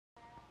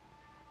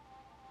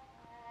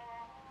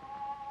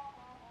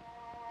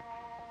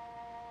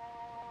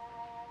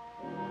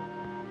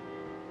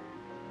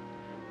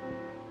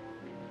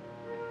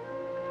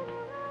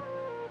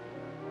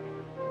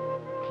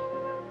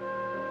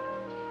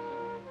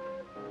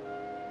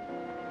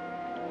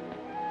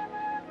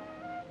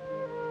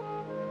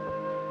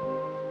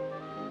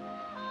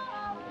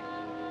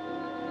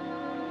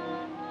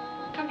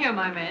Come here,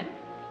 my man.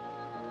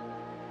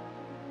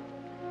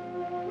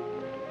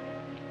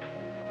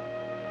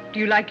 Do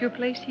you like your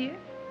place here?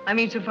 I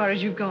mean, so far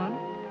as you've gone?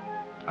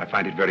 I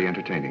find it very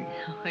entertaining.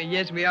 Oh,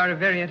 yes, we are a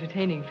very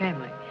entertaining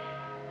family.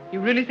 You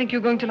really think you're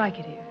going to like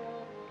it here?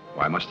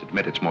 Well, I must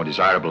admit it's more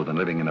desirable than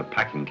living in a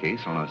packing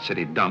case on a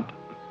city dump.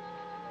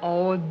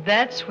 Oh,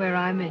 that's where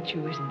I met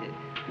you, isn't it?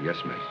 Yes,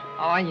 miss.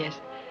 Oh, yes.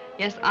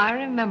 Yes, I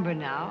remember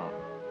now.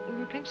 We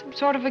were playing some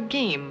sort of a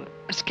game.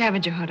 A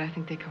scavenger hunt, I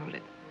think they called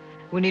it.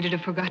 We needed a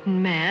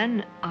forgotten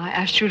man. I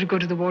asked you to go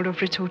to the Waldorf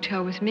Ritz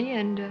Hotel with me,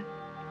 and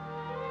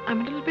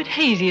I'm a little bit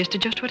hazy as to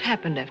just what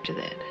happened after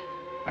that.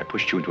 I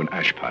pushed you into an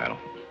ash pile.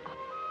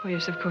 Oh,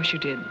 yes, of course you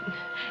did.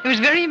 It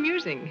was very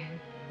amusing.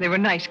 They were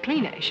nice,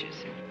 clean ashes.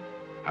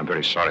 I'm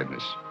very sorry,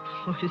 miss.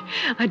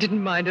 Oh, I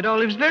didn't mind at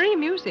all. It was very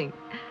amusing.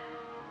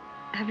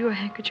 Have you a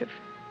handkerchief?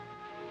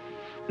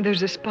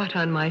 There's a spot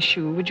on my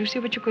shoe. Would you see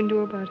what you can do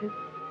about it?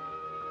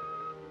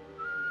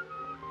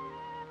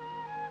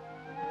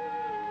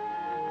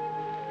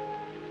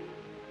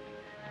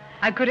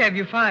 I could have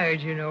you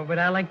fired, you know, but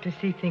I like to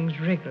see things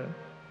wriggle.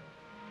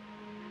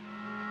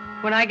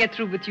 When I get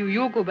through with you,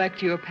 you'll go back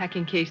to your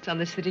packing case on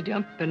the city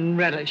dump and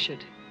relish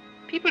it.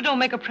 People don't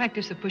make a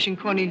practice of pushing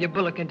Cornelia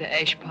Bullock into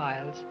ash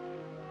piles.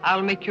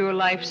 I'll make your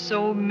life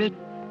so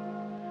miserable.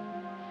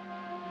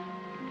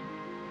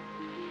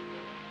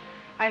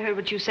 I heard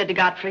what you said to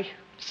Godfrey.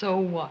 So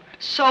what?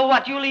 So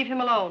what? You leave him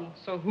alone.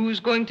 So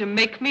who's going to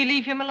make me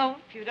leave him alone?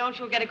 If you don't,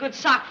 you'll get a good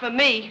sock from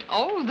me.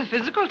 Oh, the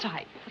physical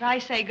type. What I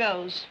say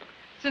goes.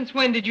 Since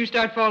when did you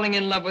start falling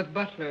in love with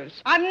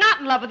butlers? I'm not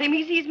in love with him.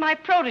 He's my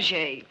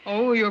protege.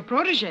 Oh, your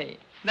protege.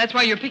 That's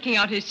why you're picking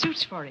out his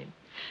suits for him.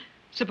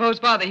 Suppose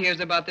Father hears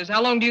about this. How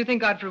long do you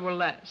think Godfrey will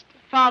last?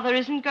 Father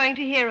isn't going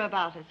to hear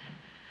about it.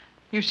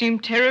 You seem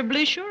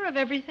terribly sure of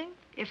everything.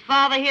 If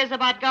Father hears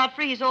about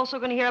Godfrey, he's also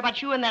going to hear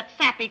about you and that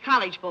sappy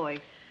college boy.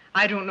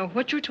 I don't know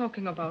what you're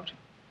talking about.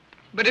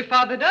 But if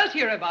Father does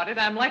hear about it,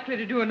 I'm likely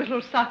to do a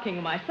little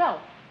socking myself.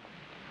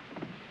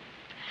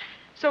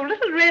 So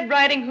Little Red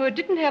Riding Hood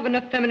didn't have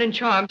enough feminine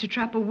charm to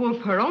trap a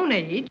wolf her own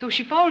age, so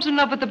she falls in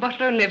love with the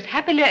butler and lives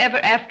happily ever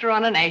after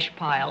on an ash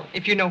pile,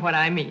 if you know what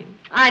I mean.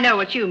 I know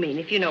what you mean,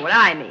 if you know what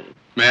I mean.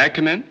 May I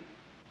come in?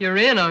 You're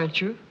in,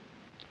 aren't you?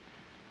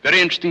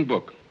 Very interesting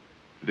book.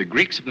 The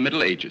Greeks of the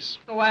Middle Ages.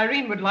 Oh,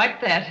 Irene would like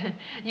that.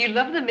 You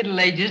love the Middle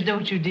Ages,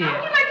 don't you, dear? Oh,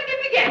 you like to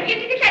get began. You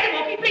take a try to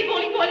walk, you play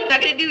bowling.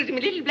 Not going to do with my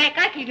little black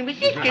eye, and my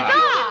sisters.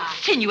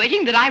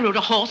 Insinuating that I rode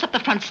a horse up the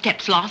front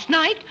steps last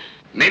night?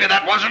 Maybe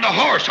that wasn't a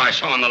horse I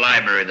saw in the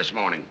library this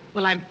morning.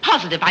 Well, I'm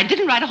positive I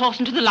didn't ride a horse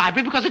into the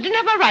library because I didn't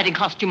have my riding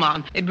costume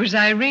on. It was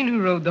Irene who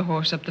rode the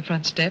horse up the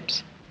front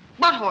steps.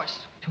 What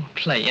horse? Don't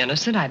play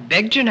innocent. I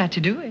begged you not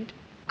to do it.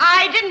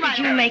 I didn't ride.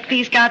 Did you make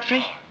these,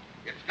 Godfrey?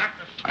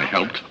 I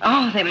helped.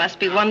 Oh, they must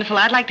be wonderful.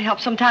 I'd like to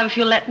help sometime if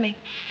you'll let me.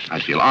 I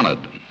feel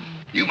honored.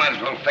 You might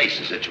as well face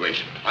the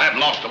situation. I've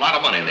lost a lot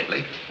of money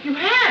lately. You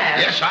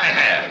have? Yes, I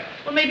have.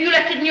 Well, maybe you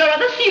left it in your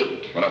other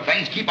suit. Well, if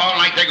things keep on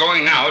like they're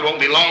going now, it won't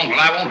be long till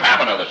I won't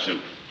have another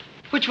suit.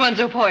 Which ones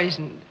are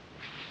poisoned?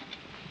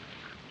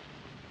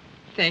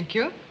 Thank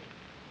you.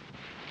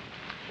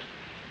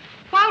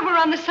 While we're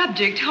on the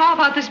subject, how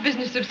about this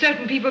business of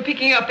certain people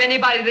picking up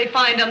anybody they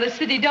find on the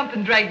city dump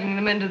and dragging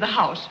them into the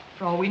house?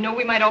 For all we know,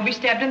 we might all be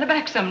stabbed in the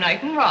back some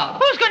night and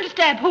robbed. Who's going to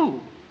stab who?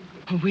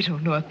 We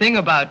don't know a thing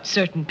about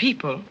certain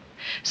people.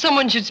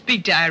 Someone should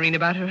speak to Irene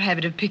about her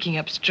habit of picking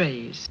up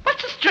strays.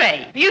 What's a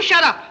stray? You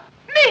shut up.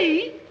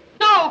 Me?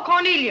 No,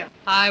 Cornelia.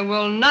 I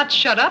will not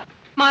shut up.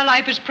 My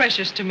life is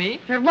precious to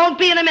me. It won't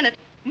be in a minute.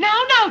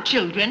 Now,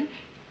 children.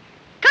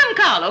 Come,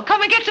 Carlo,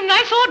 come and get some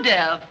nice hors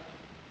d'oeuvre.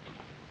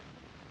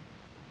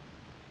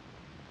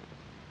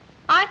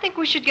 I think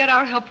we should get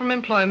our help from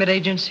employment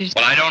agencies.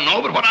 Well, I don't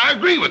know, but what I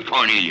agree with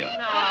Cornelia.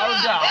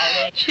 Oh,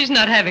 darling. She's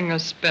not having a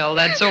spell.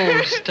 That's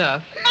old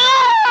stuff.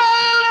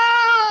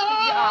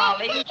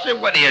 Darling. So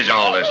what is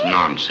all this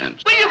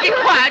nonsense? Will you be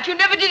quiet? You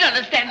never did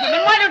understand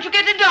women. Why don't you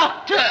get a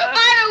doctor?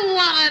 I don't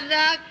want a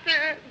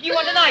doctor. Do you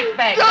want an ice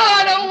bag? No,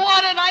 I don't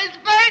want an ice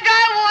bag.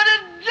 I want to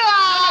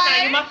die.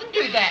 No, you mustn't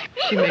do that.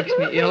 She makes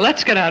me ill.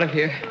 Let's get out of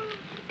here.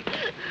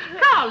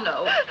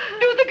 Carlo,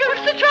 do the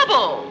girls the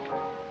trouble.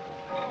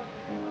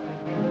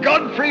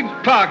 Godfrey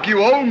Park,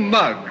 you old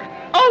mug.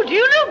 Oh, do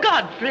you know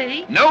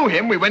Godfrey? Know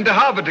him? We went to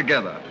Harvard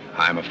together.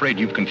 I'm afraid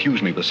you've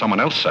confused me with someone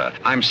else, sir.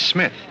 I'm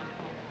Smith.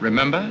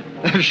 Remember?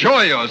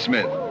 Sure you're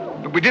Smith.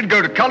 But we did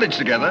go to college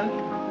together.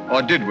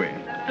 Or did we?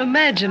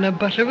 Imagine a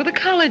butler with a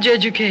college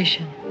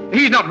education.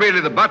 He's not really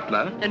the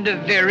butler. And a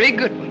very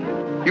good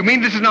one. You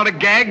mean this is not a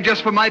gag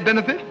just for my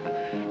benefit?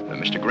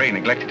 Mr. Gray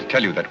neglected to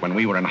tell you that when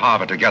we were in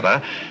Harvard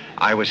together,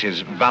 I was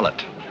his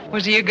valet.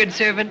 Was he a good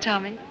servant,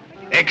 Tommy?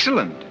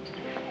 Excellent.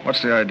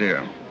 What's the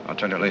idea? I'll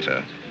tell you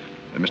later.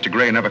 Mr.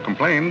 Gray never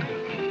complained.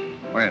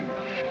 When?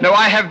 No,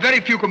 I have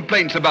very few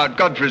complaints about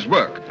Godfrey's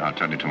work. I'll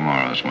tell you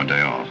tomorrow. It's my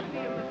day off.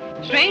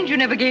 Strange you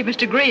never gave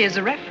Mr. Gray as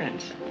a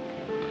reference.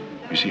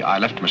 You see, I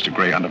left Mr.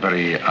 Gray under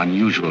very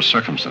unusual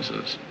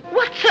circumstances.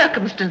 What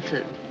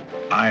circumstances?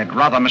 I'd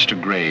rather Mr.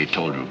 Gray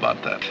told you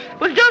about that.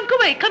 Well, don't go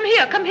away. Come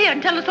here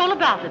and tell us all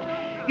about it.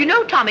 You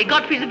know, Tommy,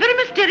 Godfrey's a very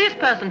mysterious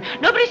person.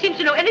 Nobody seems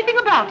to know anything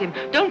about him.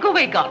 Don't go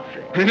away,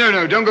 Godfrey.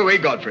 No, don't go away,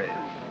 Godfrey.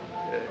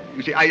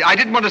 You see, I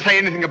didn't want to say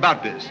anything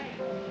about this.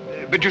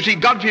 But you see,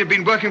 Godfrey had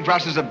been working for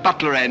us as a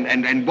butler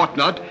and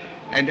whatnot,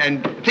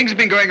 and things have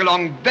been going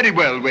along very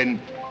well when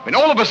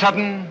all of a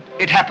sudden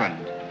it happened.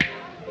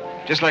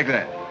 Just like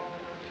that.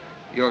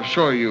 You're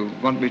sure you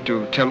want me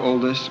to tell all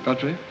this,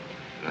 Godfrey?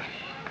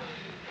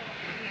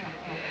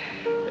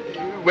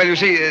 Well, you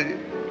see,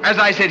 as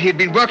I said, he'd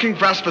been working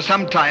for us for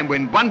some time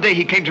when one day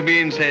he came to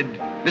me and said,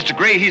 Mr.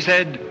 Gray, he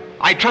said,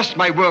 I trust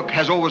my work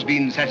has always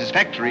been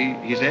satisfactory,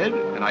 he said.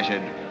 And I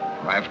said,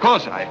 why, of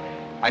course.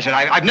 I said,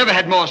 I've never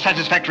had more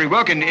satisfactory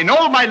work in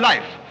all my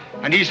life.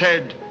 And he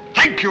said,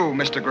 thank you,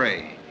 Mr.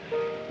 Gray.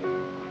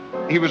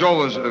 He was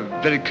always a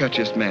very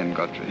courteous man,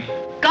 Godfrey.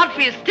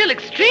 Godfrey is still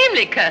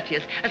extremely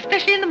courteous,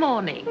 especially in the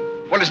morning.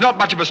 Well, it's not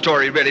much of a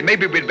story, really.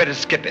 Maybe we'd better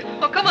skip it.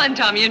 Oh, come on,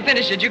 Tommy, and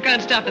finish it. You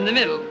can't stop in the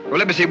middle. Well,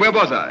 let me see. Where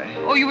was I?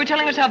 Oh, you were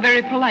telling us how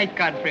very polite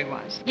Godfrey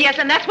was. Yes,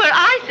 and that's where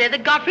I said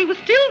that Godfrey was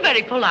still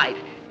very polite.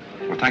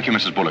 Well, thank you,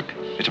 Mrs. Bullock.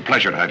 It's a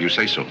pleasure to have you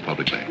say so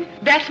publicly.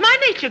 That's my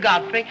nature,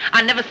 Godfrey.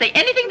 I'll never say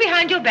anything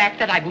behind your back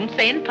that I won't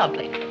say in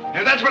public.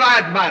 Now, that's what I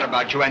admire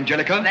about you,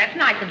 Angelica. That's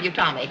nice of you,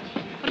 Tommy.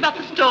 What about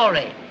the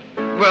story?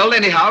 Well,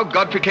 anyhow,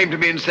 Godfrey came to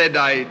me and said,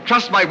 I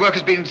trust my work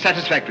has been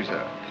satisfactory,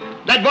 sir.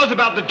 That was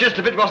about the gist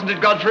of it, wasn't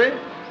it, Godfrey?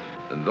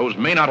 Those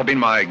may not have been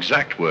my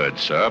exact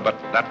words, sir, but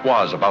that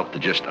was about the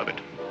gist of it.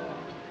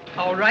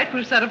 All right,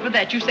 we'll settle for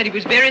that. You said he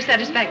was very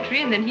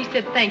satisfactory, and then he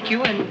said thank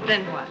you, and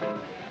then what?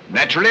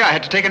 Naturally, I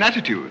had to take an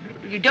attitude.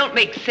 You don't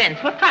make sense.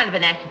 What kind of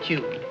an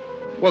attitude?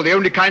 Well, the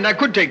only kind I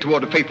could take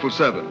toward a faithful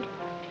servant.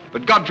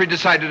 But Godfrey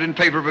decided in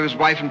favor of his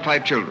wife and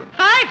 5 children.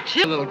 5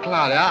 children? Little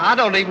Cloudy, I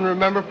don't even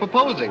remember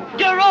proposing.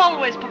 You're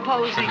always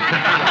proposing.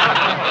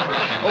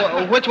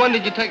 Which one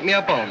did you take me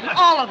up on?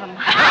 All of them.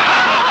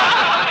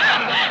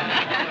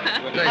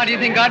 How do you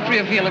think Godfrey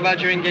will feel about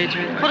your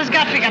engagement? What has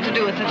Godfrey got to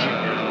do with it?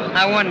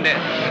 I wonder.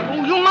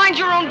 Oh, you mind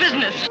your own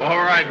business.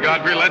 All right,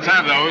 Godfrey, let's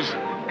have those.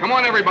 Come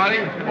on, everybody.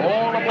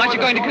 Aren't you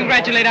going to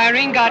congratulate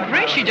Irene,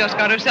 Godfrey? She just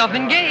got herself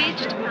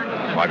engaged.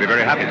 I'd be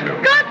very happy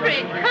to.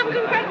 Godfrey, come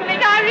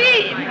congratulate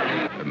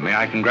Irene. May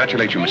I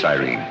congratulate you, Miss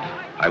Irene.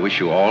 I wish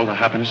you all the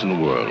happiness in the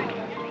world.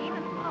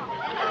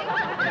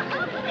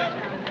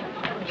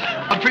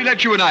 Godfrey,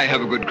 let you and I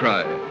have a good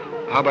cry.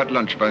 How about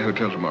lunch by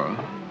hotel tomorrow?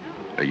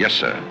 Yes,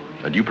 sir.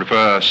 Do you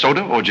prefer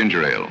soda or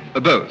ginger ale?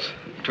 Both.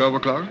 12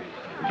 o'clock?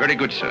 Very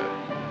good, sir.